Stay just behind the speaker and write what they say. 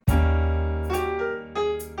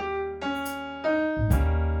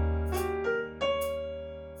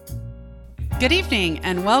Good evening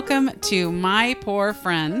and welcome to My Poor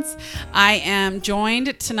Friends. I am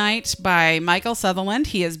joined tonight by Michael Sutherland.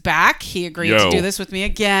 He is back. He agreed to do this with me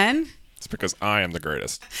again. It's because I am the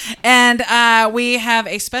greatest. And we have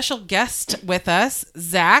a special guest with us,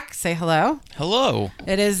 Zach. Say hello. Hello.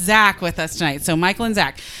 It is Zach with us tonight. So Michael and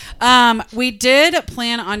Zach. We did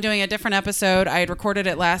plan on doing a different episode. I had recorded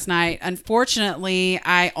it last night. Unfortunately,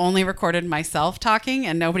 I only recorded myself talking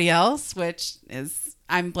and nobody else, which is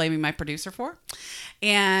I'm blaming my producer for.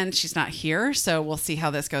 And she's not here, so we'll see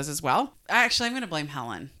how this goes as well. Actually, I'm going to blame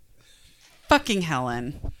Helen. Fucking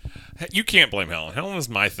Helen. You can't blame Helen. Helen is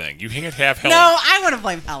my thing. You can't have Helen. No, I want to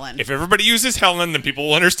blame Helen. If everybody uses Helen, then people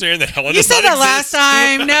will understand that Helen You does said not that exist.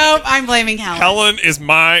 last time. Nope, I'm blaming Helen. Helen is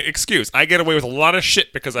my excuse. I get away with a lot of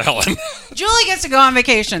shit because of Helen. Julie gets to go on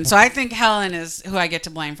vacation, so I think Helen is who I get to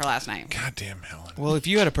blame for last night. Goddamn Helen. Well, if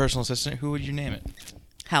you had a personal assistant, who would you name it?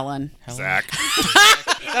 Helen. Zach.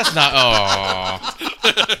 That's not. Oh.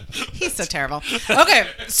 He's so terrible. Okay,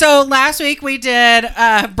 so last week we did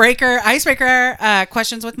icebreaker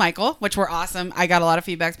questions with Michael, which were awesome. I got a lot of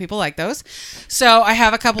feedback. People like those. So I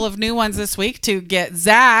have a couple of new ones this week to get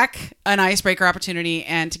Zach an icebreaker opportunity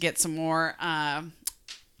and to get some more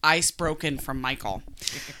ice broken from Michael.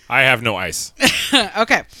 I have no ice.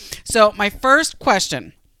 Okay, so my first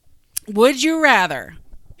question. Would you rather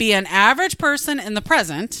be an average person in the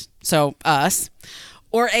present, so us,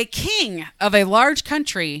 or a king of a large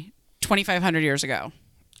country 2,500 years ago?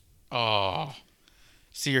 Oh.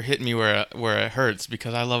 See, you're hitting me where it hurts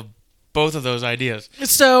because I love both of those ideas.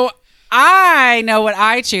 So I know what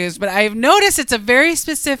I choose, but I've noticed it's a very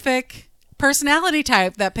specific personality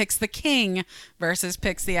type that picks the king versus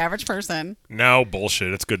picks the average person. No,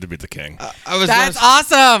 bullshit. It's good to be the king. That's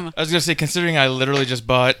awesome. I was going to say, considering I literally just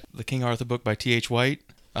bought the King Arthur book by T.H. White.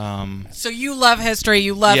 So you love history,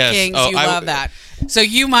 you love kings, you love that. So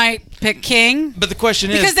you might pick king. But the question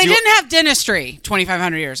is... Because they didn't have dentistry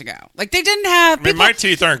 2,500 years ago. Like, they didn't have... I mean, my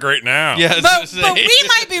teeth aren't great now. Yeah, But we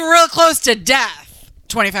might be real close to death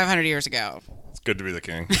 2,500 years ago. It's good to be the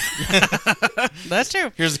king. That's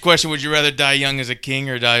true. Here's the question. Would you rather die young as a king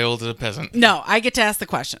or die old as a peasant? No, I get to ask the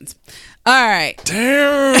questions. All right.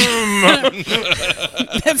 Damn.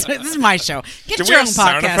 This is my show. Get Do we your own have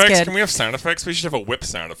sound podcast, effects? kid. Can we have sound effects? We should have a whip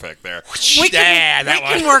sound effect there. We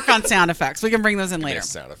can work on sound effects. We can bring those in later.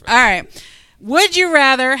 Sound effects. All right. Would you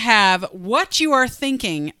rather have what you are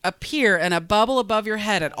thinking appear in a bubble above your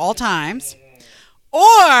head at all times,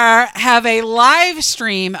 or have a live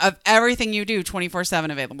stream of everything you do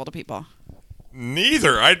 24/7 available to people?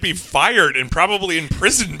 Neither. I'd be fired and probably in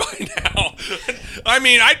prison by now. I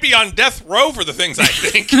mean, I'd be on death row for the things I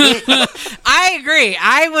think. I agree.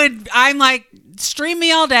 I'm like, stream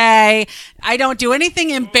me all day. I don't do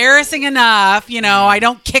anything embarrassing enough. You know, I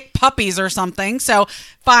don't kick puppies or something. So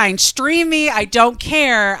fine, stream me. I don't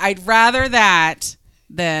care. I'd rather that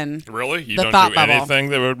than Really? You the don't thought do bubble. anything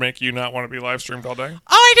that would make you not want to be live streamed all day? Oh,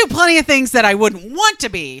 I do plenty of things that I wouldn't want to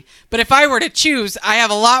be. But if I were to choose, I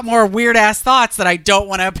have a lot more weird ass thoughts that I don't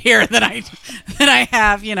want to appear than I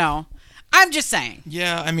have, you know. I'm just saying.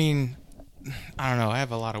 Yeah, I mean, I don't know. I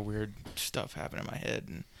have a lot of weird stuff happening in my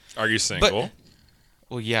head. Are you single?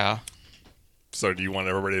 Well, yeah. So do you want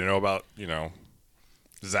everybody to know about,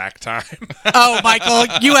 Zach time? Oh, Michael,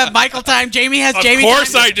 you have Michael time. Jamie has Jamie time. Of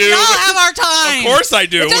course I do. We all have our time. Of course I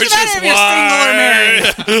do. It doesn't which matter is if you're why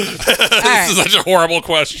single or married. this is such a horrible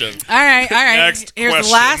question. All right. Next Here's question.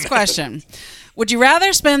 the last question. Would you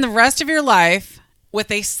rather spend the rest of your life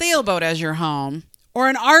with a sailboat as your home or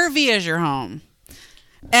an RV as your home?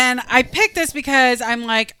 And I picked this because I'm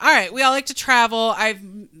like, all right, we all like to travel. I've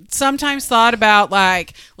sometimes thought about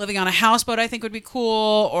like living on a houseboat I think would be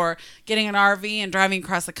cool, or getting an RV and driving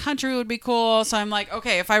across the country would be cool. So I'm like,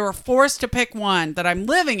 okay, if I were forced to pick one that I'm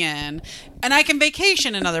living in and I can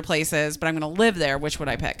vacation in other places, but I'm going to live there, which would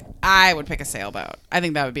I pick? I would pick a sailboat. I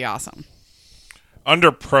think that would be awesome.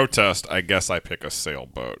 Under protest, I guess I pick a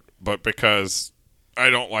sailboat. But because I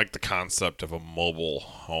don't like the concept of a mobile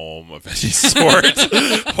home of any sort.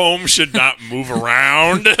 Home should not move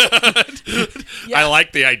around. Yeah. I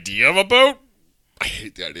like the idea of a boat. I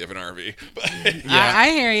hate the idea of an RV. Yeah. I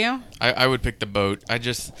hear you. I would pick the boat.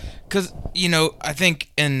 Because, I think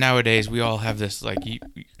nowadays we all have this, like,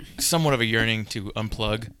 somewhat of a yearning to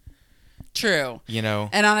unplug. True.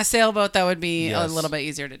 And on a sailboat, that would be Yes. a little bit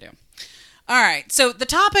easier to do. All right. So the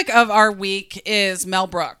topic of our week is Mel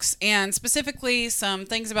Brooks, and specifically some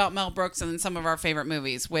things about Mel Brooks and then some of our favorite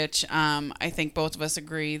movies, which I think both of us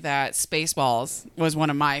agree that Spaceballs was one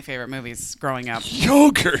of my favorite movies growing up.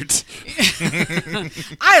 Yogurt.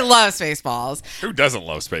 I love Spaceballs. Who doesn't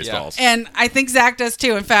love Spaceballs? And I think Zach does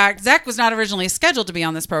too. In fact, Zach was not originally scheduled to be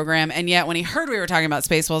on this program, and yet when he heard we were talking about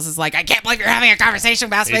Spaceballs, he's like, I can't believe you're having a conversation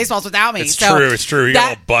about Spaceballs without me. It's So true. It's true. He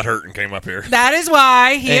got that- all butthurt and came up here. That is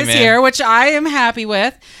why he is man. here, which I am happy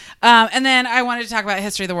with. And then I wanted to talk about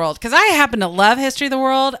History of the World because I happen to love History of the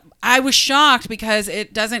World. I was shocked because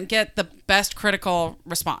it doesn't get the best critical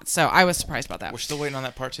response. So I was surprised about that. We're still waiting on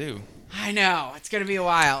that part 2. I know. It's going to be a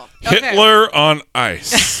while. Okay. Hitler on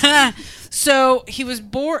ice. So he was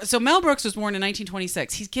born. So Mel Brooks was born in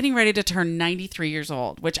 1926. He's getting ready to turn 93 years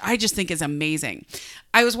old, which I just think is amazing.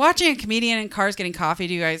 I was watching a comedian in Cars Getting Coffee.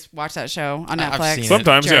 Do you guys watch that show on I've Netflix? seen it.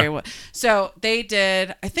 Sometimes, Jerry yeah. Wo- So they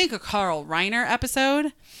did, I think, a Carl Reiner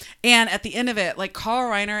episode. And at the end of it, like Carl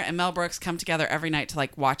Reiner and Mel Brooks come together every night to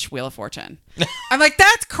like watch Wheel of Fortune. I'm like,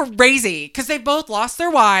 that's crazy because they both lost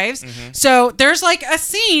their wives. So there's like a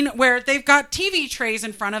scene where they've got TV trays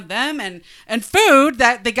in front of them and food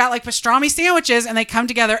that they got like pastrami sandwiches, and they come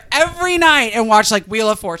together every night and watch like Wheel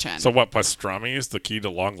of Fortune. So what, pastrami is the key to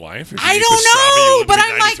long life? If you I eat don't pastrami, you know, live but to be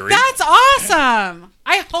I'm like, 93? that's awesome.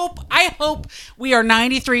 I hope we are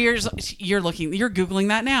 93 years. You're Googling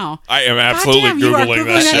that now. I am absolutely Goddamn, you are Googling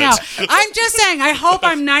that shit. now. I'm just saying, I hope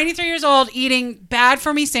I'm 93 years old eating bad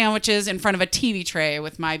for me sandwiches in front of a TV tray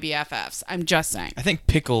with my BFFs. I'm just saying. I think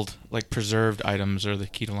pickled, like preserved items are the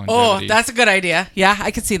key to Oh, longevity. that's a good idea. Yeah,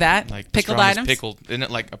 I could see that. like Pickled pastrami's items. Pickled. Isn't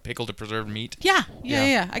it like a pickled to preserved meat? Yeah,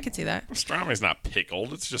 Yeah. I could see that. Pastrami's not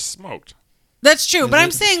pickled. It's just smoked. That's true, but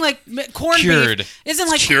I'm saying like corned Cured. beef isn't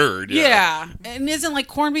like cured, yeah. and isn't like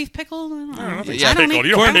corned beef pickled. I don't know. Yeah, I don't Pickled. eat-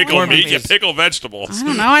 You don't I pickle corned meat. beef You is- pickle vegetables. I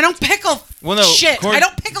don't know. I don't pickle Well, no, shit. corned- I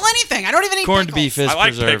don't pickle anything. I don't even eat Corned pickles. beef is I like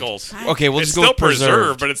preserved. pickles. Okay, we'll It's just go still with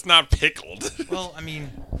preserved. but it's not pickled. Well, I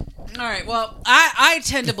mean, All right. Well, I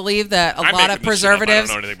tend to believe that a I'm lot making of this shit up. I don't preservatives.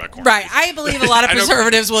 know anything about corned Right. beef. I believe a lot of I know-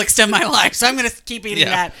 preservatives will extend my life, so I'm going to keep eating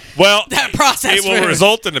Yeah. that. Well, That processed it will food.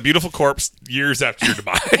 result in a beautiful corpse years after your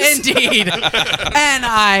demise. Indeed. And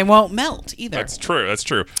I won't melt either. That's true. That's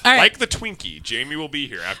true. All right. Like the Twinkie, Jamie will be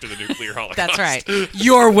here after the nuclear holocaust. That's right.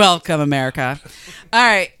 You're welcome, America. All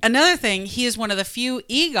right. Another thing, he is one of the few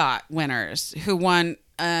EGOT winners who won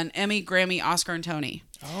an Emmy, Grammy, Oscar, and Tony.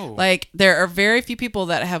 oh, Like, there are very few people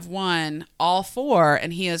that have won all four,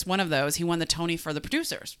 and he is one of those. He won the Tony for The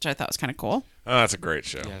Producers, which I thought was kind of cool. Oh, that's a great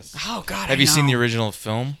show. yes. Oh, God. Have you seen the original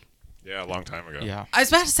film? Yeah, a long time ago. Yeah. I was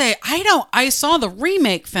about to say, I saw the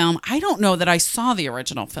remake film. I don't know that I saw the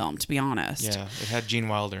original film, to be honest. Yeah, it had Gene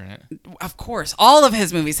Wilder in it. Of course. All of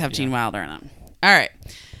his movies have Gene Wilder in them. All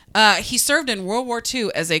right. He served in World War II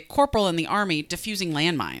as a corporal in the Army defusing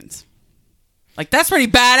landmines. Like, that's pretty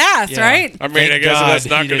badass, Yeah. right? I mean, Thank I guess God that's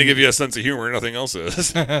not he going to didn't- give you a sense of humor. Nothing else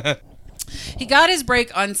is. He got his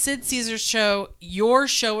break on Sid Caesar's show, Your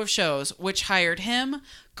Show of Shows, which hired him,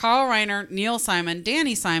 Carl Reiner, Neil Simon,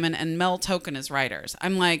 Danny Simon, and Mel Token as writers.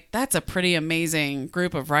 I'm like, that's a pretty amazing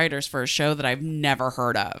group of writers for a show that I've never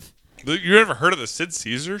heard of. You ever heard of the Sid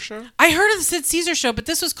Caesar show? I heard of the Sid Caesar show, but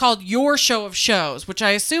this was called Your Show of Shows, which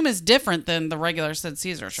I assume is different than the regular Sid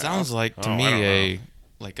Caesar show. Sounds like to Oh, me I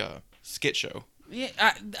don't a skit show. Yeah,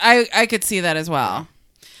 I could see that as well.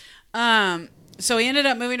 So he ended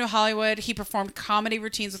up moving to Hollywood. He performed comedy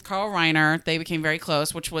routines with Carl Reiner. They became very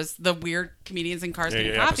close, which was the weird comedians in cars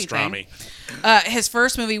getting coffee thing. His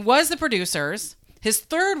first movie was The Producers. His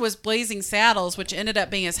third was Blazing Saddles, which ended up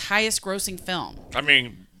being his highest grossing film. I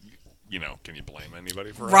mean, can you blame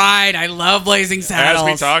anybody for it? Right, I love Blazing Saddles.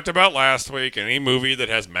 As we talked about last week, any movie that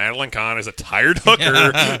has Madeline Kahn as a tired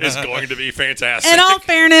hooker is going to be fantastic. In all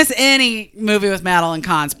fairness, any movie with Madeline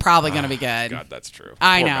Kahn's probably going to be good. God, that's true.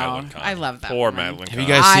 I Poor know. Madeline Kahn. I love that Poor woman. Madeline Have Kahn.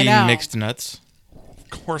 you guys I seen know. Mixed Nuts?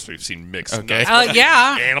 Of course, we've seen mixed Okay. nuts.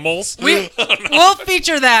 Yeah. Animals. We'll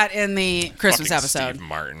feature that in the Christmas Fucking episode. Steve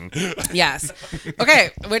Martin. Yes. Okay,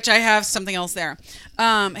 which I have something else there.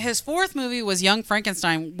 His fourth movie was Young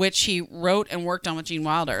Frankenstein, which he wrote and worked on with Gene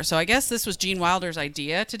Wilder. So I guess this was Gene Wilder's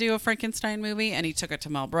idea to do a Frankenstein movie, and he took it to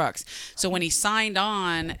Mel Brooks. So when he signed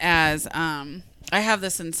on as... I have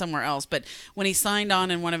this in somewhere else, but when he signed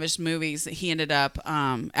on in one of his movies, he ended up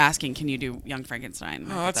asking, "Can you do Young Frankenstein?"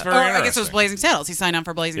 Oh, that's Or very I guess it was interesting. Blazing Saddles. He signed on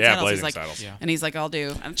for Blazing Yeah, Saddles. Blazing He's like, Saddles. Yeah. and he's like, "I'll do."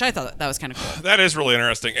 Which I thought that was kind of cool. That is really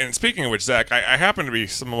interesting. And speaking of which, Zach, I happen to be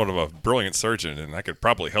somewhat of a brilliant surgeon, and I could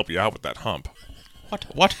probably help you out with that hump.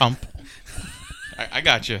 What hump? I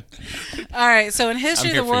got you. All right, so in History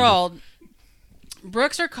I'm of the here for you. World,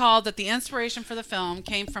 Brooks recalled that the inspiration for the film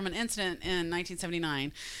came from an incident in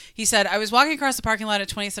 1979. He said, I was walking across the parking lot at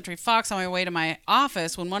 20th Century Fox on my way to my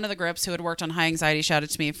office when one of the grips who had worked on High Anxiety shouted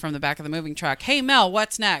to me from the back of the moving truck, "Hey, Mel,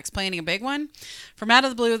 what's next? Planning a big one?" From out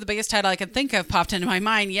of the blue, the biggest title I could think of popped into my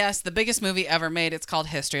mind. Yes, the biggest movie ever made. It's called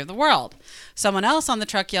History of the World. Someone else on the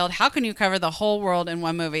truck yelled, "How can you cover the whole world in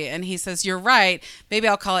one movie?" And he says, "You're right. Maybe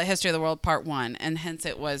I'll call it History of the World Part 1. And hence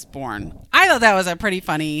it was born. I thought that was a pretty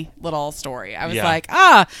funny little story. I was like,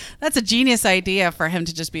 that's a genius idea for him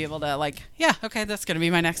to just be able to okay, that's going to be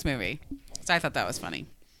my next movie. So I thought that was funny.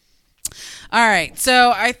 All right,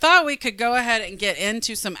 so I thought we could go ahead and get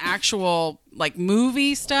into some actual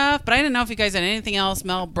movie stuff, but I didn't know if you guys had anything else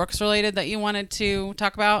Mel Brooks related that you wanted to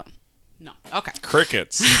talk about. No. Okay.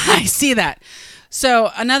 Crickets. I see that.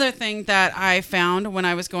 So another thing that I found when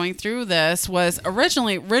I was going through this was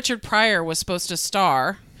originally Richard Pryor was supposed to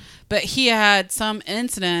star, but he had some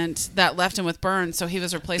incident that left him with burns, so he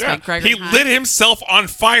was replaced by Gregory Hines. He lit himself on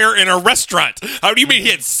fire in a restaurant. How do you mean he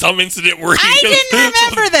had some incident where he I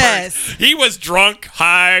didn't remember this. He was drunk,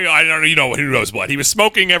 high, I don't know, who knows what. He was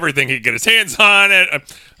smoking everything he could get his hands on,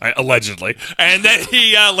 allegedly, and then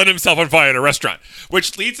he lit himself on fire in a restaurant,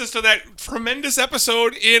 which leads us to that tremendous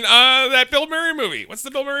episode in that Bill Murray movie. What's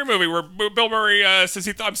the Bill Murray movie where Bill Murray says,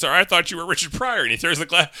 I'm sorry, I thought you were Richard Pryor, and he throws the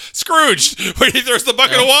glass, Scrooge, when he throws the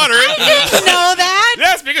bucket of water. I didn't know that.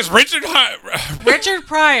 Yes, because Richard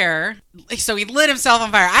Pryor, so he lit himself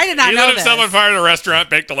on fire. I did not know He lit this. himself on fire in a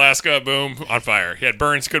restaurant, baked Alaska, boom, on fire. He had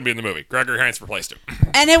burns, couldn't be in the movie. Gregory Hines replaced him.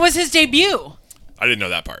 And it was his debut. I didn't know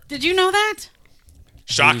that part. Did you know that?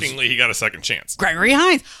 Shockingly, he got a second chance. Gregory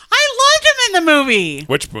Hines. I loved him in the movie.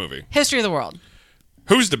 Which movie? History of the World.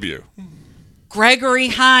 Whose debut? Gregory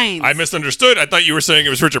Hines. I misunderstood. I thought you were saying it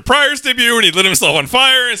was Richard Pryor's debut, and he lit himself on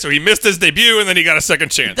fire, and so he missed his debut, and then he got a second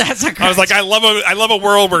chance. That's correct. I was like, I love a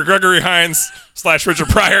world where Gregory Hines / Richard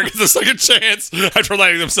Pryor gets a second chance after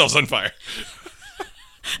lighting themselves on fire.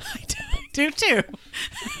 I do too.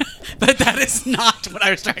 But that is not what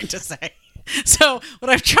I was trying to say. So what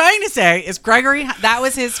I'm trying to say is that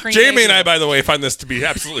was his screen. Jamie and I, by the way, find this to be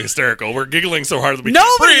absolutely hysterical. We're giggling so hard that we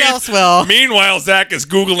Nobody can't breathe. else will. Meanwhile, Zach is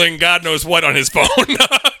Googling God knows what on his phone.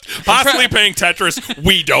 Possibly playing Tetris.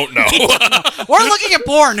 We don't know. We're looking at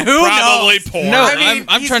porn. Who Probably knows? porn. No, I mean,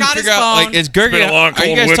 I'm he's trying to got his figure out, phone. is Gregory, It's been a long, are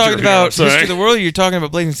you cold guys winter, talking you know what I'm about History saying? of the World, or you're talking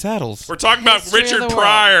about Blazing Saddles? We're talking about History of the Richard world.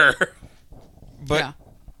 Pryor. But Yeah.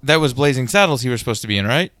 that was Blazing Saddles he was supposed to be in,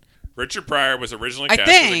 right? Richard Pryor was originally I cast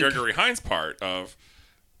as the think. Gregory Hines part of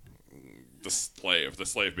the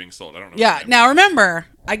slave being sold. I don't know. Yeah. his name. Now remember,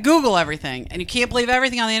 I Google everything, and you can't believe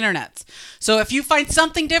everything on the internet. So if you find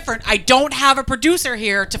something different, I don't have a producer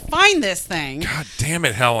here to find this thing. God damn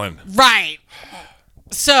it, Helen. Right.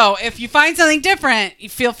 So if you find something different, you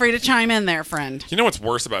feel free to chime in there, friend. You know what's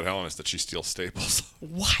worse about Helen is that she steals staples.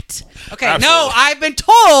 What? Okay. Absolutely. No, I've been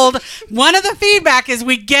told one of the feedback is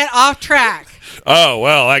we get off track. Oh,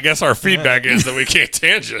 well, I guess our feedback is that we can't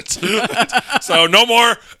tangent. So no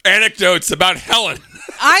more anecdotes about Helen.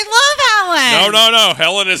 I love Helen. No.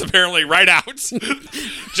 Helen is apparently right out.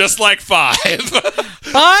 Just like 5.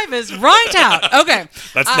 5 is right out. Okay.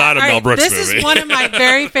 That's not a all Mel Brooks this movie. is one of my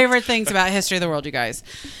very favorite things about History of the World, you guys.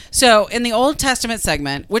 So in the Old Testament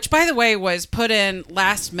segment, which by the way was put in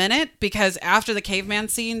last minute because after the caveman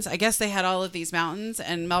scenes, I guess they had all of these mountains,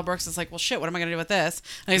 and Mel Brooks is like, well, shit, what am I going to do with this?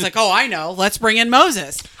 And he's like, oh, I know. Let's bring in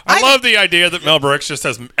Moses. I love the idea that Mel Brooks just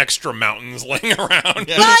has extra mountains laying around.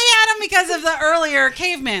 Well, I had him because of the earlier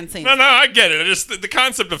caveman scenes. No, I get it. The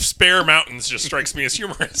concept of spare mountains just strikes me as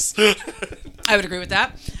humorous. I would agree with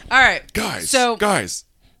that. All right. Guys,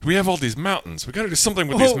 we have all these mountains. We got to do something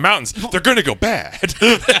with these mountains. They're going to go bad.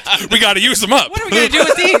 We got to use them up. What are we going to do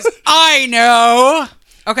with these? I know.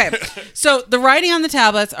 Okay, so the writing on the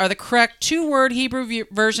tablets are the correct 2-word Hebrew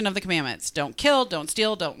version of the commandments. Don't kill, don't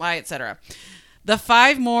steal, don't lie, etc. The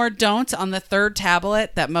 5 more don'ts on the 3rd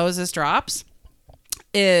tablet that Moses drops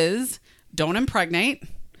is don't impregnate,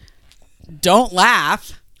 don't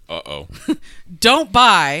laugh, Uh-oh. don't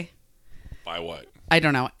buy, By what? I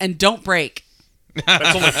don't know, and don't break.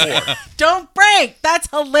 That's only 4. Don't break! That's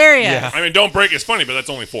hilarious. Yeah. I mean, don't break is funny, but that's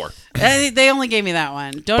only 4. They only gave me that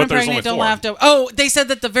one. Don't But there's impregnate, don't only 4. laugh. Oh, they said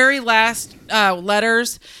that the very last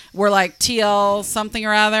letters were like TL something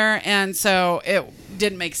or other, and so it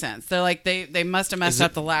didn't make sense. They're like they must have messed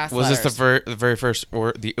up the last. Was letters. this the very first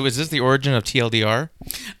was this the origin of TLDR?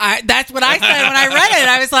 That's what I said when I read it.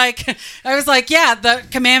 I was like, yeah. The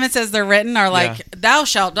commandments as they're written are like, thou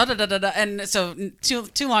shalt da da da da da, and so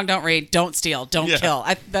too long. Don't read. Don't steal. Don't kill.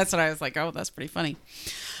 That's what I was like. Oh, that's pretty funny.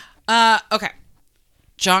 Okay.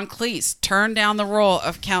 John Cleese turned down the role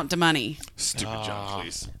of Count DeMoney. Stupid John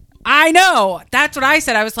Cleese. I know. That's what I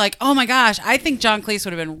said. I was like, oh my gosh, I think John Cleese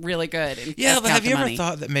would have been really good. In Yeah, Count but have the you ever Money.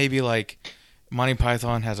 thought that maybe like Monty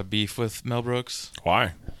Python has a beef with Mel Brooks?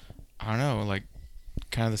 Why? I don't know, like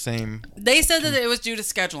kind of the same. They said that it was due to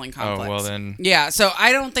scheduling conflicts. Oh, well then. Yeah, so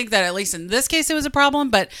I don't think that at least in this case it was a problem,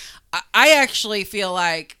 but I actually feel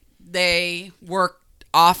like they worked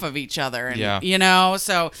off of each other. And, Yeah. You know,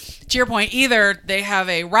 so to your point, either they have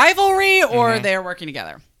a rivalry or they're working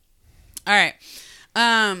together. All right.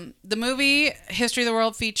 The movie History of the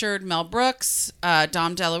World featured Mel Brooks,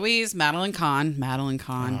 Dom DeLuise, Madeline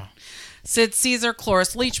Kahn, Sid Caesar,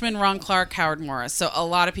 Cloris Leachman, Ron Clark, Howard Morris. So a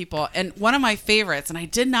lot of people. And one of my favorites, and I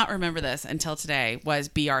did not remember this until today, was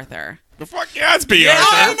B. Arthur. The fuck yeah, it's B. Oh, Arthur.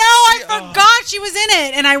 I know. I forgot she was in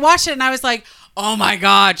it. And I watched it and I was like, oh my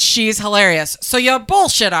God, she's hilarious. So you're a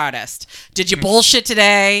bullshit artist. Did you bullshit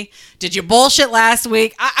today? Did you bullshit last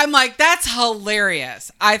week? I'm like, that's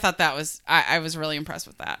hilarious. I thought that was, I was really impressed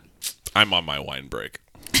with that. I'm on my wine break.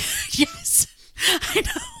 Yes, I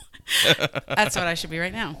know. That's what I should be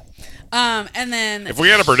right now. And then If we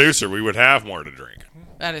had a producer, we would have more to drink.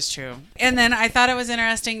 that is true. And then I thought it was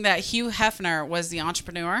interesting that Hugh Hefner was the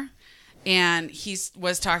entrepreneur, and he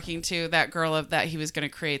was talking to that girl that he was going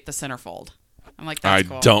to create the centerfold. I'm like, that's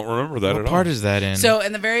cool. I don't remember that What at part all. is that in? So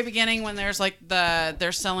in the very beginning, when there's like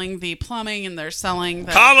they're selling the plumbing and they're selling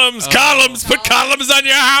the Columns. Put columns on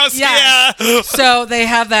your house. Yeah. Yeah. So they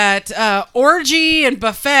have that orgy and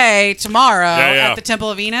buffet tomorrow Yeah. at the Temple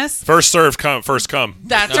of Venus. First serve, first come.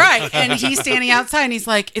 That's right. And he's standing outside and he's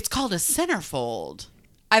like, it's called a centerfold.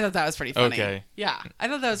 I thought that was pretty funny. Okay. Yeah. I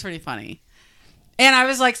thought that was pretty funny. And I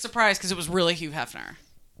was like surprised because it was really Hugh Hefner.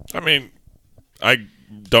 I mean, I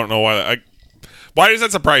don't know why. Why does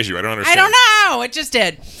that surprise you? I don't understand. I don't know. It just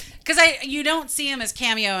did. Because you don't see him as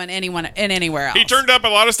cameo in anywhere else. He turned up a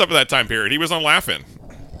lot of stuff at that time period. He was on Laugh-In.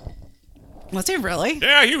 Was he really?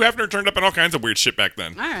 Yeah, Hugh Hefner turned up in all kinds of weird shit back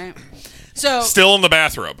then. All right. So Still in the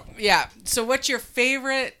bathrobe. yeah. So what's your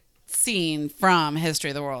favorite scene from History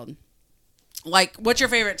of the World? Like, what's your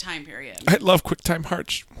favorite time period? I love QuickTime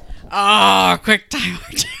Hearts. Oh, quick time.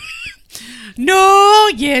 No,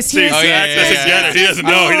 yes, See, yes, Zach yeah, doesn't yeah, get it. He doesn't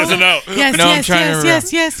know. He doesn't know. yes, No, I'm yes, trying to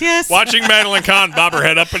yes, remember. yes. Watching Madeline Kahn bob her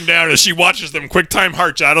head up and down as she watches them QuickTime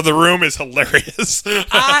Hearts out of the room is hilarious.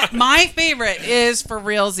 My favorite is for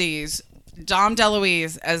realsies. Dom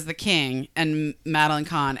DeLuise as the king and Madeline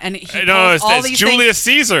Kahn, and he I know, pulls all it's these Julius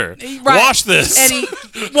Caesar. things. Right. Wash this. And he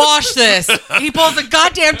he pulls a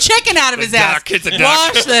goddamn chicken out of his ass. duck, it's a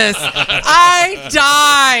duck. Wash this. I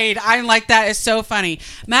died. I'm like, that is so funny.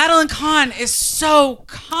 Madeline Kahn is so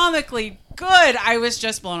comically good.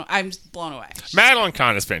 I'm blown away. Madeline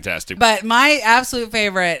Kahn is fantastic. But my absolute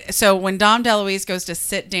favorite, so when Dom DeLuise goes to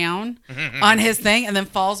sit down on his thing and then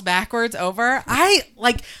falls backwards over,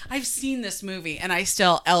 I've seen this movie and I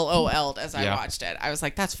still LOL'd as I watched it. I was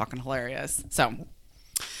like, that's fucking hilarious. So,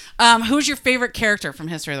 who's your favorite character from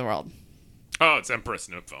History of the World? Oh, it's Empress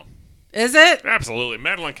Nupho. Is it? Absolutely.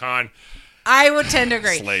 Madeline Kahn I would tend to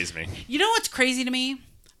agree. slays me. You know what's crazy to me?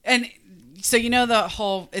 And so you know the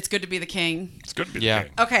whole "it's good to be the king." It's good to be Yeah. the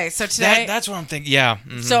king. Okay, so today that's what I'm thinking. Yeah.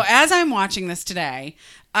 Mhm. So as I'm watching this today,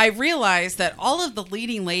 I realized that all of the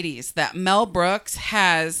leading ladies that Mel Brooks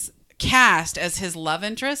has cast as his love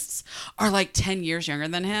interests are like 10 years younger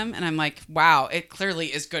than him. And I'm like, wow, it clearly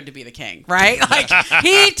is good to be the king, right? Like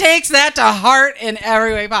he takes that to heart in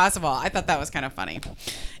every way possible. I thought that was kind of funny.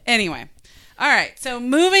 Anyway. All right. So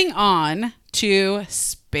moving on to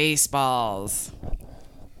Spaceballs.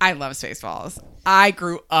 I love Spaceballs. I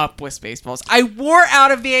grew up with Spaceballs. I wore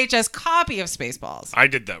out a VHS copy of Spaceballs. I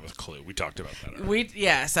did that with Clue. We talked about that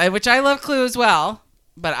already. Which I love Clue as well,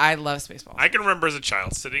 but I love Spaceballs. I can remember as a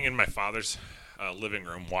child sitting in my father's living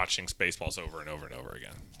room watching Spaceballs over and over and over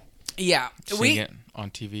again. Yeah. Seeing it on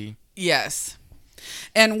TV. Yes.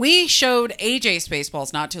 And we showed AJ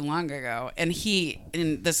Spaceballs not too long ago, and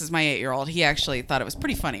this is my 8-year-old, he actually thought it was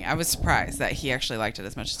pretty funny. I was surprised that he actually liked it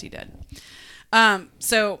as much as he did.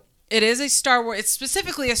 So it is a Star Wars. It's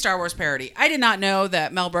specifically a Star Wars parody. I did not know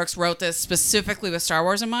that Mel Brooks wrote this specifically with Star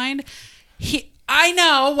Wars in mind. I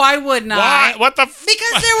know. Why wouldn't I? Why? What the?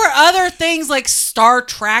 Because there were other things like Star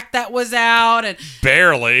Trek that was out, and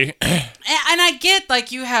Barely. I get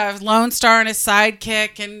like you have Lone Star and his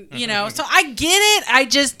sidekick, and you know, so I get it. I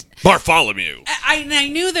just. Bartholomew. I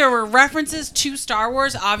knew there were references to Star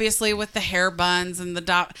Wars, obviously with the hair buns and the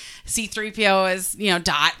dot C-3PO as,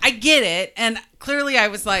 Dot. I get it. And clearly I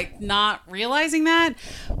was like not realizing that.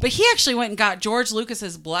 But he actually went and got George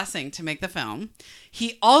Lucas's blessing to make the film.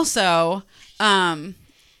 He also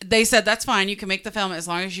they said that's fine. You can make the film as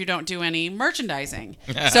long as you don't do any merchandising.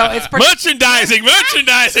 So it's merchandising. That's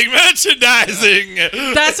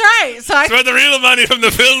right. So That's where the real money from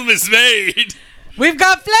the film is made. we've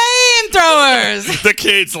got flamethrowers. The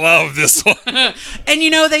kids love this one.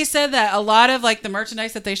 And they said that a lot of like the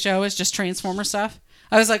merchandise that they show is just Transformer stuff.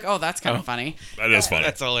 I was like, oh, that's kind of funny. That is funny.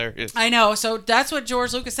 That's hilarious. I know. So that's what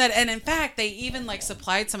George Lucas said. And in fact, they even like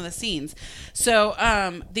supplied some of the scenes. So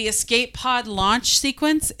the escape pod launch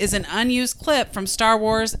sequence is an unused clip from Star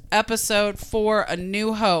Wars Episode 4, A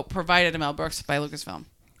New Hope, provided to Mel Brooks by Lucasfilm.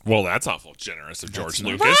 Well, that's awful generous of George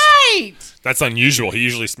Lucas. Right! That's unusual. He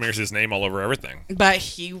usually smears his name all over everything. But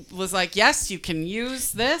he was like, yes, you can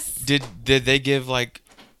use this. Did they give like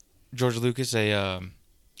George Lucas a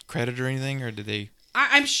credit or anything, or did they?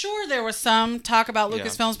 I'm sure there was some talk about Yeah.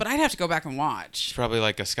 Lucasfilms, but I'd have to go back and watch. It's probably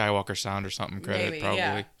like a Skywalker Sound or something credit, Maybe, probably.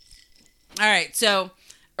 yeah. All right. So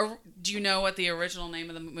do you know what the original name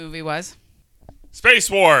of the movie was? Space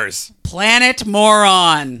Wars. Planet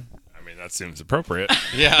Moron. I mean, that seems appropriate.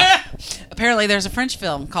 Yeah. Apparently, there's a French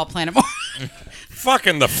film called Planet Moron.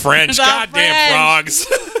 Fucking the French. The Goddamn French.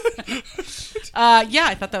 frogs. Yeah,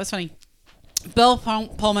 I thought that was funny. Bill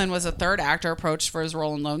Pullman was the third actor approached for his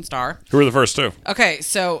role in Lone Star. Who were the first two? Okay,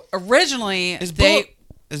 so originally Is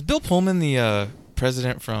Bill Pullman the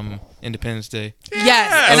president from Independence Day?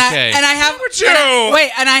 yes, Okay. and I have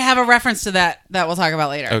and I have a reference to that we'll talk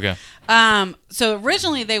about later. Okay. So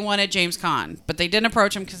originally they wanted James Caan, but they didn't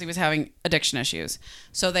approach him because he was having addiction issues.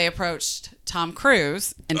 So they approached Tom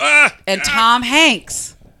Cruise and Tom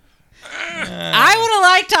Hanks. I would have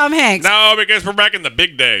liked Tom Hanks. No, because we're back in the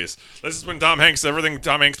big days. This is when Tom Hanks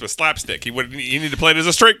was slapstick. He needed to play it as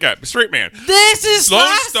a straight man. This is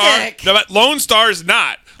slapstick. No, but Lone Star's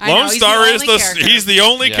not. I know, Lone he's Star the is only character. he's the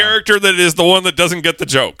only Yeah. character that is the one that doesn't get the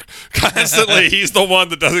joke. Constantly, he's the one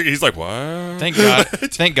that doesn't. He's like, what? Thank God.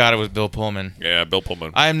 Thank God it was Bill Pullman. Yeah, Bill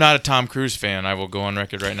Pullman. I am not a Tom Cruise fan. I will go on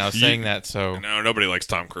record right now saying that. So No, nobody likes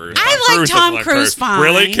Tom Cruise. I like Tom doesn't Cruise fine.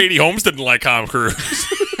 Really? Katie Holmes didn't like Tom Cruise.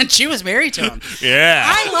 And she was married to him. Yeah.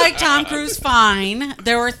 I like Tom Cruise fine.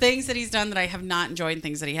 There were things that he's done that I have not enjoyed and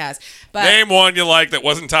things that he has. But Name one you like that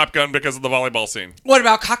wasn't Top Gun because of the volleyball scene. what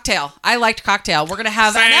about Cocktail? I liked Cocktail. We're going to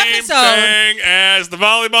have an Same episode. thing as the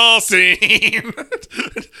volleyball scene.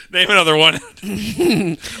 Name another one.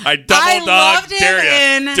 I double dog loved him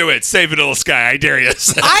dare you. in- Do it. Say Vanilla Sky. I dare you.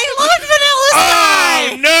 I love Vanilla Sky.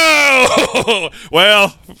 Oh, no. Well,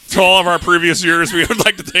 for all of our previous years, we would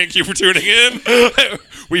like to thank you for tuning in.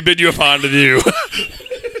 We bid you a fond adieu.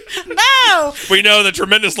 No. We know the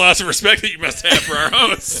tremendous loss of respect that you must have for our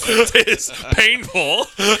host is painful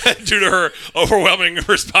due to her overwhelming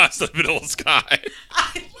response to Vanilla Sky.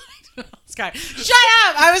 I liked Vanilla Sky. Shut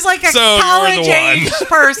up. I was like a So you're the college age one.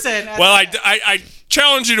 person. Well, I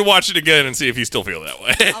challenge you to watch it again and see if you still feel that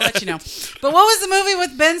way. I'll let you know. But what was the movie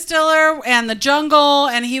with Ben Stiller and the jungle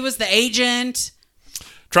and he was the agent?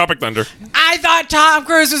 Tropic Thunder. I thought Tom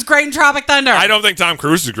Cruise was great in Tropic Thunder. I don't think Tom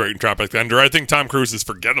Cruise is great in Tropic Thunder. I think Tom Cruise is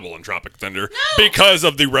forgettable in Tropic Thunder because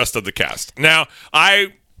of the rest of the cast. Now,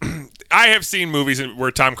 I have seen movies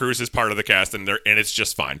where Tom Cruise is part of the cast and it's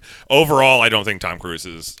just fine. Overall, I don't think Tom Cruise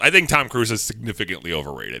is. I think Tom Cruise is significantly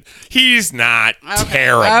overrated. He's not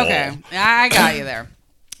terrible. Okay, I got you there.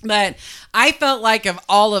 But I felt like of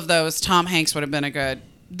all of those, Tom Hanks would have been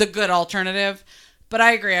the good alternative. But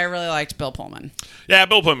I agree. I really liked Bill Pullman. Yeah,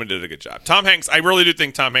 Bill Pullman did a good job. Tom Hanks, I really do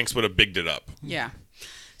think Tom Hanks would have bigged it up. Yeah.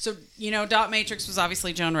 So, Dot Matrix was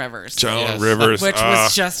obviously Joan Rivers. Joan Rivers. Which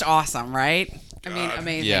was just awesome, right? I mean,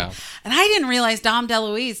 amazing. Yeah. And I didn't realize Dom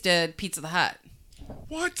DeLuise did Pizza the Hut.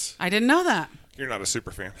 What? I didn't know that. You're not a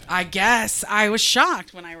super fan. I guess. I was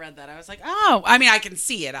shocked when I read that. I was like, oh. I mean, I can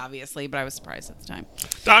see it, obviously, but I was surprised at the time.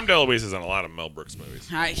 Dom DeLuise is in a lot of Mel Brooks movies.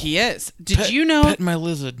 He is. Did you know... Pet my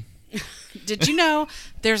lizard. Did you know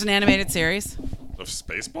there's an animated series? Of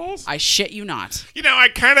Spaceballs? I shit you not. I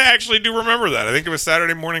kind of actually do remember that. I think it was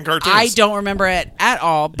Saturday morning cartoons. I don't remember it at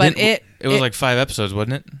all, but It was like 5 episodes,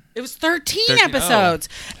 wasn't it? it was 13 13 episodes.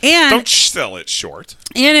 And Don't sell it short.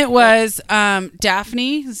 it was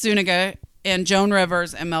Daphne Zuniga and Joan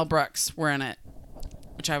Rivers and Mel Brooks were in it,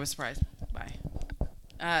 which I was surprised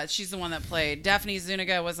by. She's the one that played. Daphne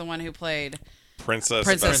Zuniga was the one who played Princess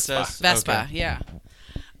Vespa. Okay. Yeah.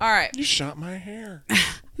 All right. You shot my hair.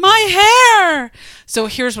 My hair! So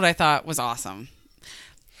here's what I thought was awesome.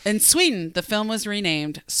 In Sweden, the film was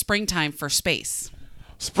renamed Springtime for Space.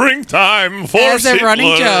 Springtime for As a Hitler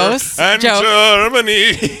running joke. and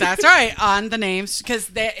Germany. That's right, on the names, because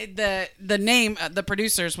the name, the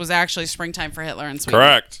producers, was actually Springtime for Hitler in Sweden.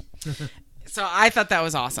 Correct. So I thought that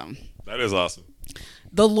was awesome. That is awesome.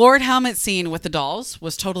 The Lord Helmet scene with the dolls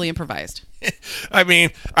was totally improvised. I mean,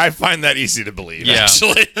 I find that easy to believe, Yeah.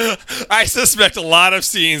 actually. I suspect a lot of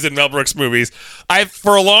scenes in Mel Brooks movies. I,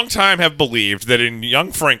 for a long time, have believed that in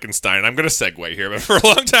Young Frankenstein, I'm going to segue here, but for a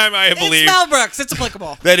long time I have believed It's Mel Brooks. It's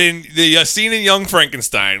applicable. that in the scene in Young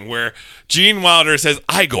Frankenstein where Gene Wilder says,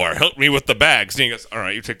 Igor, help me with the bags. And he goes, all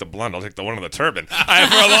right, you take the blunt, I'll take the one on the turban. I have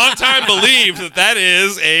for a long time believed that that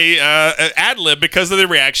is an ad-lib because of the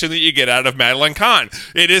reaction that you get out of Madeline Kahn.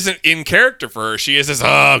 It isn't in character for her. She is this,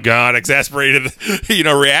 oh, God, exasperated,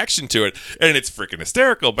 reaction to it. And it's freaking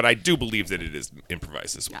hysterical, but I do believe that it is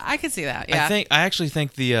improvised as well. I could see that. Yeah. I actually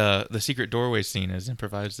think the secret doorway scene is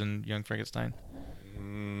improvised in Young Frankenstein.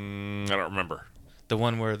 I don't remember. The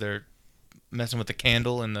one where they're messing with the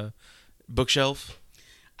candle in the bookshelf.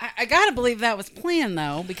 I gotta believe that was planned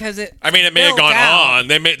though, because it. I mean, it may have built gone out. on.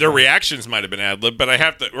 Their reactions might have been ad lib, but I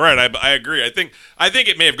have to. Right, I agree. I think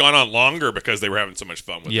it may have gone on longer because they were having so much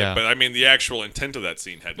fun with Yeah. it. But I mean, the actual intent of that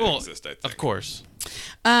scene had to exist. I think. Of course.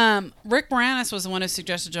 Rick Moranis was the one who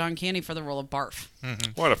suggested John Candy for the role of Barf.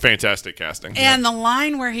 What a fantastic casting. And the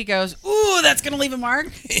line where he goes, "Ooh, that's gonna leave a mark,"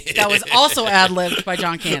 that was also ad libbed by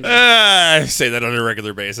John Candy. I say that on a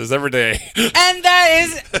regular basis every day. And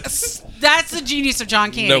that's the genius of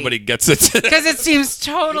John Candy. Nobody gets it. Because it seems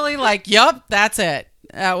totally like, yup, that's it.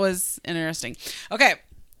 That was interesting. Okay,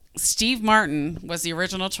 Steve Martin was the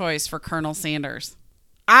original choice for Colonel Sanders.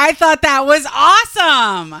 I thought that was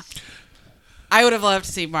awesome. I would have loved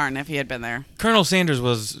Steve Martin if he had been there. Colonel Sanders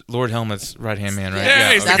was Lord Helmet's right-hand man, right?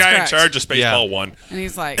 Yeah, he's the That's guy correct. in charge of Spaceball Yeah. 1. And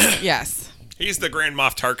he's like, yes, He's the Grand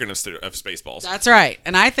Moff Tarkin of Spaceballs. that's right.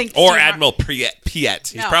 And I think Or Steve Admiral Piet.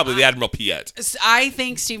 He's No, probably the Admiral Piet. I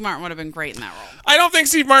think Steve Martin would have been great in that role. I don't think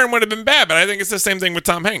Steve Martin would have been bad, but I think it's the same thing with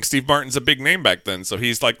Tom Hanks. Steve Martin's a big name back then, so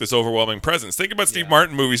he's like this overwhelming presence. Think about Steve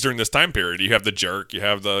Martin movies during this time period. You have The Jerk, you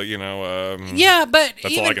have the, Yeah, but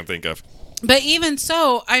that's all I can think of. But even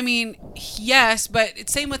so, I mean, yes, but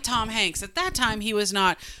it's same with Tom Hanks. At that time, he was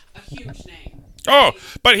not a huge name. Oh,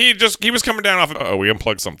 but he was coming down off of, we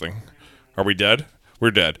unplugged something. Are we dead? We're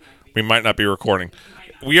dead. We might not be recording.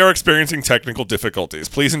 We are experiencing technical difficulties.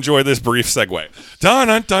 Please enjoy this brief segue.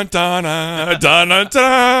 Dun-dun-dun-dun-dun,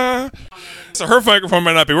 dun-dun-dun. So her microphone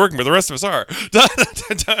might not be working, but the rest of us are.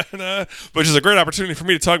 Dun-dun-dun-dun, which is a great opportunity for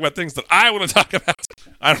me to talk about things that I want to talk about.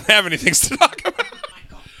 I don't have any things to talk about.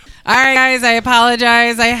 All right, guys, I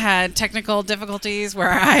apologize. I had technical difficulties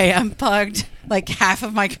where I unplugged like half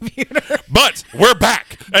of my computer. But we're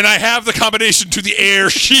back, and I have the combination to the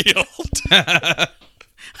air shield.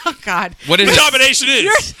 Oh, God. What The is it? combination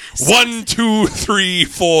is 1, 2, 3,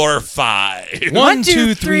 4, 5. 1,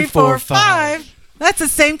 2, 3, 4, 5. That's the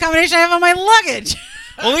same combination I have on my luggage.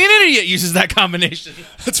 Only an idiot uses that combination.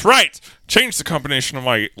 That's right. Change the combination of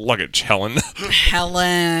my luggage, Helen.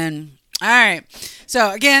 Helen. All right.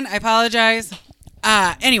 So, again, I apologize.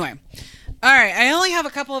 Anyway. All right. I only have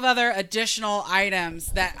a couple of other additional items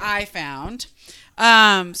that I found.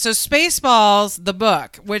 So Spaceballs, the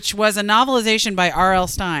book, which was a novelization by R.L.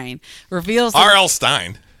 Stein, reveals that R.L.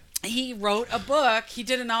 Stein. he wrote a book. He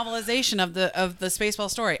did a novelization of the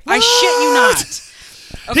Spaceball story. I shit you not.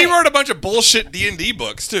 Okay. He wrote a bunch of bullshit D&D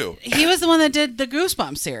books, too. He was the one that did the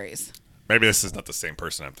Goosebumps series. Maybe this is not the same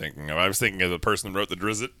person I'm thinking of. I was thinking of the person that wrote the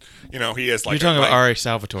Drizzt. You know, he has like... You're talking about R.A.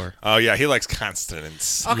 Salvatore. Oh, yeah, he likes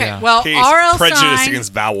consonants. Okay, Yeah. well, He's R.L. prejudiced Stein,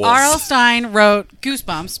 against vowels. R.L. Stein wrote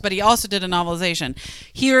Goosebumps, but he also did a novelization.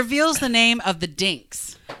 He reveals the name of the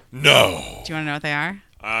Dinks. No. Do you want to know what they are?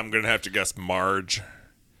 I'm going to have to guess Marge,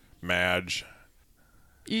 Madge.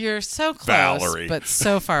 You're so close, Valerie. but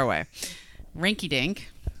so far away. Rinky Dink,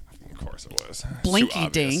 Of course it was. It's too Blinky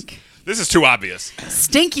obvious. Dink, This is too obvious.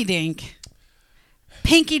 Stinky Dink,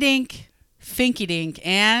 Pinky Dink, Finky Dink,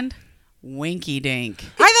 and Winky Dink.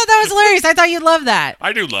 I thought that was hilarious. I thought you'd love that.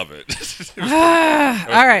 I do love it.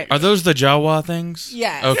 All right. Are those the Jawa things?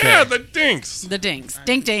 Yes. Okay. Yeah, the dinks. The Dinks.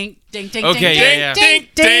 Dink, dink, dink, dink, Okay, dink, yeah, dink,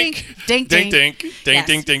 dink, dink, Dink, dink. dink, Yes.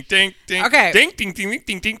 dink, dink, dink, dink. Okay. Dink, dink, dink,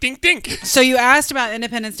 dink, dink, dink, dink. So you asked about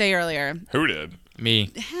Independence Day earlier. Who did?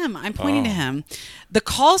 Me. Him. I'm pointing to him. The Oh.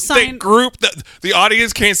 call They sign. group. The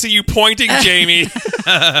audience can't see you pointing, Jamie.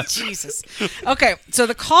 Jesus. Okay, so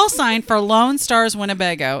the call sign for Lone Stars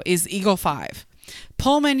Winnebago is Eagle 5.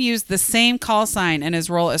 Pullman used the same call sign in his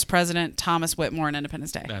role as President Thomas Whitmore in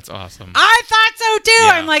Independence Day. That's awesome. I thought so too.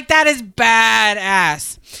 Yeah. I'm like, that is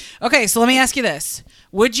badass. Okay, so let me ask you this.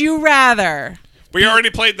 Would you rather We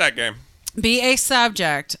already played that game. be a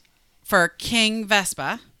subject for King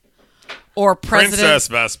Vespa or President. Princess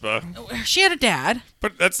Vespa. She had a dad.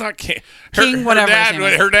 But that's not King. King, whatever his name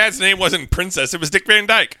is. Her dad's name wasn't Princess. It was Dick Van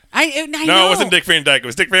Dyke. I No, know. it wasn't Dick Van Dyke. It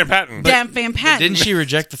was Dick Van Patten. Dan Van Patten. Didn't she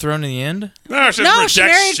reject the throne in the end? No, she No, she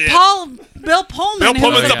married shit. Bill Pullman. Bill who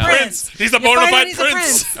Pullman's was the a prince. He's the You bona find out fide he's a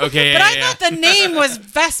prince. Okay, But yeah, I yeah. thought the name was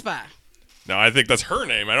Vespa. No, I think that's her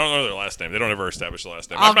name. I don't know their last name. They don't ever establish the last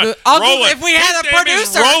name. I'll I'm go- Roland. if we had His a name is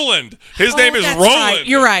producer. Roland. His name is That's Roland. right.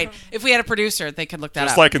 You're right. If we had a producer, they could look that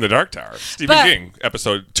Just up. like in the Dark Tower. Stephen But- King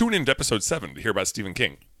episode. Tune in to episode 7 to hear about Stephen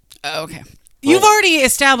King. Okay. You've already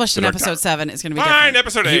established in Dark episode Tower. 7 it's going to be Fine, different.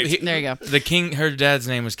 episode 8. There you go. The king, her dad's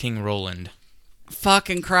name was King Roland.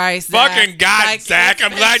 Fucking Christ, Zach. Fucking God, Like, Zach.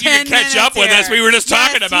 I'm it's glad you been can catch 10 up with minutes us. We were just here.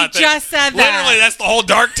 talking Yes, about you that. just said that. Literally, that's the whole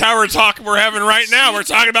Dark Tower talk we're having right now. We're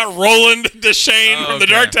talking about Roland Deschain from the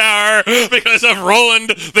okay. Dark Tower because of Roland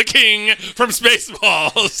the King from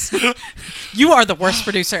Spaceballs. You are the worst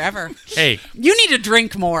producer ever. Hey, You need to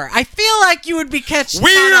drink more. I feel like you would be catching.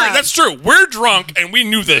 That's true. We're drunk and we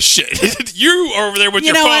knew this shit. You are over there with You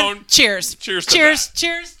your know phone. what? Cheers. Cheers to Cheers. that.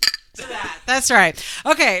 Cheers to that. That's right.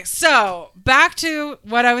 Okay, so back to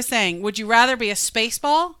what I was saying. Would you rather be a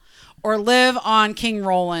spaceball or live on King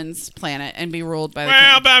Roland's planet and be ruled by the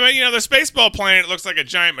Well, king? but the Spaceball planet looks like a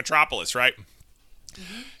giant metropolis, right?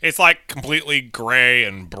 It's like completely gray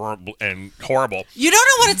and horrible. You don't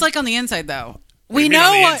know what it's like on the inside, though. We You mean know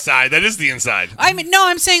on the what. inside. That is the inside. I mean, no,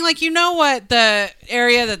 I'm saying like you know what the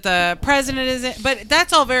area that the president is in, but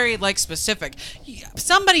that's all very like specific.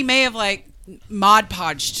 Somebody may have like Mod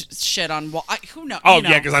Podged shit on wall. Who knows? Oh you know.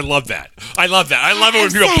 yeah, because I love that. I love that. I love it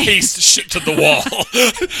when people saying. paste shit to the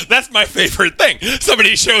wall. That's my favorite thing.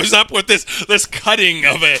 Somebody shows up with this cutting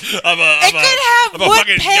of a. It could have wood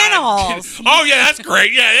fucking panels. Oh yeah, that's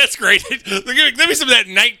great. Yeah, that's great. Give me some of that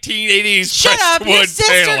 1980s Shut pressed up! Your wood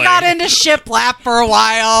sister paneling. got into shiplap for a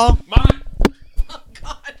while.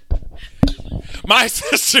 My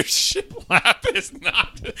sister's shiplap is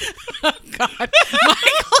not. Oh God,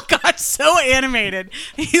 Michael got so animated.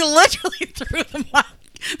 He literally threw the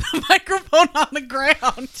microphone on the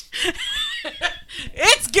ground.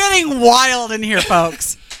 It's getting wild in here,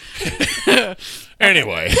 folks.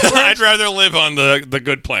 Anyway, I'd rather live on the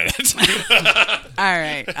good planet. All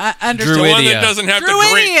right, understood. The one Druidia. that doesn't have to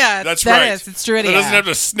Druidia. drink. That's That right. is, it's Druidia. That doesn't have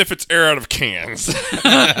to sniff its air out of cans.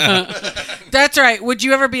 That's right. Would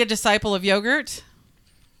you ever be a disciple of yogurt?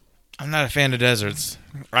 I'm not a fan of deserts.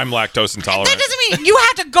 I'm lactose intolerant. That doesn't mean you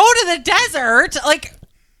have to go to the desert. Like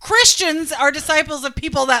Christians are disciples of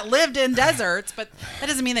people that lived in deserts, but that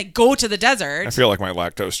doesn't mean they go to the desert. I feel like my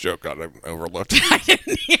lactose joke got overlooked. I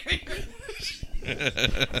didn't hear you.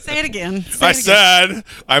 Say it again. I said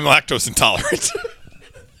I'm lactose intolerant.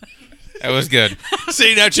 That was good.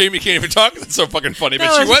 See, now Jamie can't even talk. That's so fucking funny, but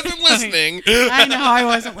That she was wasn't funny. listening. I know I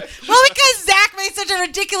wasn't. Well, because Zach made such a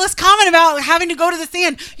ridiculous comment about having to go to the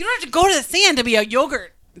sand. You don't have to go to the sand to be a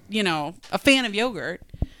yogurt, a fan of yogurt.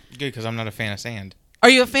 Good, because I'm not a fan of sand. Are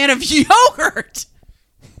you a fan of yogurt?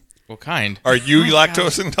 What kind? Are you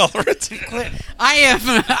lactose intolerant? I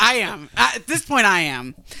am. At this point, I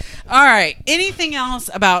am. All right. Anything else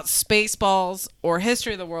about Spaceballs or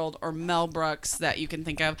History of the World or Mel Brooks that you can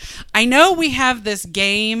think of? I know we have this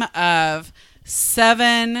game of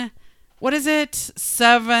 7. What is it?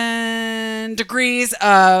 7 degrees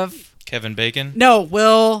of Kevin Bacon? no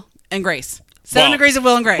Will and Grace. 7 Well, degrees of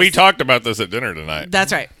Will and Grace. We talked about this at dinner tonight,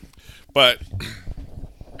 That's right. but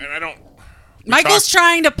and I don't. Michael's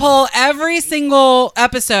trying to pull every single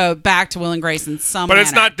episode back to Will and Grace in some But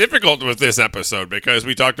it's manner. not difficult with this episode because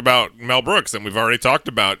we talked about Mel Brooks and we've already talked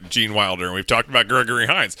about Gene Wilder and we've talked about Gregory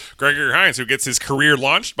Hines. Gregory Hines, who gets his career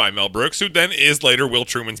launched by Mel Brooks, who then is later Will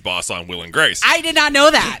Truman's boss on Will and Grace. I did not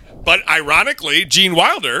know that. But ironically, Gene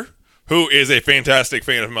Wilder, who is a fantastic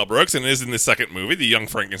fan of Mel Brooks and is in the second movie, The Young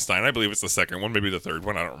Frankenstein. I believe it's the second one, maybe the third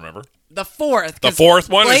one. I don't remember. The fourth. The fourth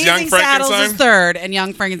one is Blazing Young Frankenstein? Saddles is third, and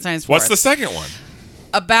Young Frankenstein's fourth. What's the second one?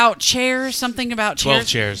 About chairs? Something about chairs? 12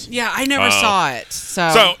 chairs. Yeah, I never saw it. So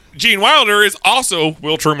So Gene Wilder is also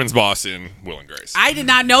Will Truman's boss in Will and Grace. I did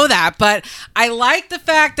not know that, but I like the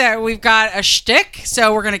fact that we've got a shtick,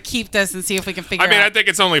 so we're going to keep this and see if we can figure I mean, out. I think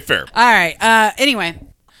it's only fair. All right. Anyway,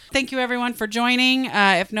 thank you everyone for joining.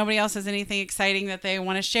 If nobody else has anything exciting that they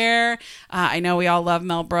want to share, I know we all love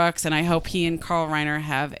Mel Brooks, and I hope he and Carl Reiner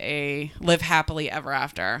have live happily ever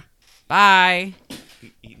after. Bye.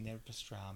 Eating their pastrami.